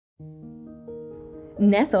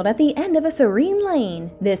Nestled at the end of a serene lane,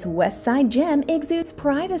 this westside gem exudes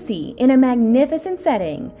privacy in a magnificent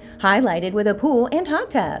setting, highlighted with a pool and hot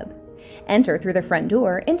tub. Enter through the front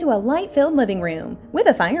door into a light-filled living room with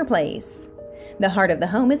a fireplace. The heart of the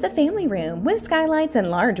home is the family room with skylights and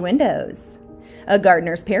large windows. A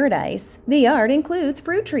gardener's paradise, the yard includes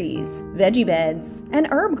fruit trees, veggie beds, an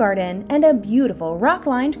herb garden, and a beautiful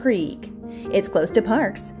rock-lined creek. It's close to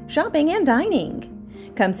parks, shopping, and dining.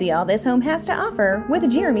 Come see all this home has to offer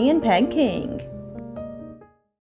with Jeremy and Peg King.